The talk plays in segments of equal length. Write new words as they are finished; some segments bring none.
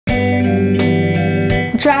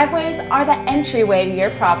Driveways are the entryway to your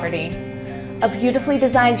property. A beautifully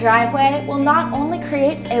designed driveway will not only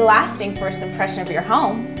create a lasting first impression of your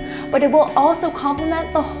home, but it will also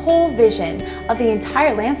complement the whole vision of the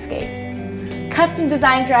entire landscape. Custom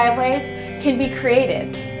designed driveways can be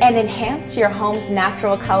created and enhance your home's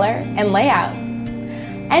natural color and layout.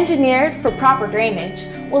 Engineered for proper drainage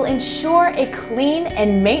will ensure a clean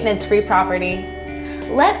and maintenance-free property.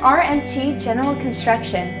 Let RMT General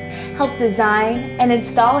Construction help design and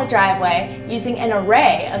install a driveway using an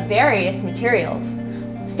array of various materials: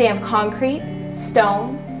 stamped concrete,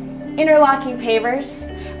 stone, interlocking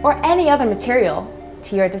pavers, or any other material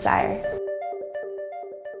to your desire.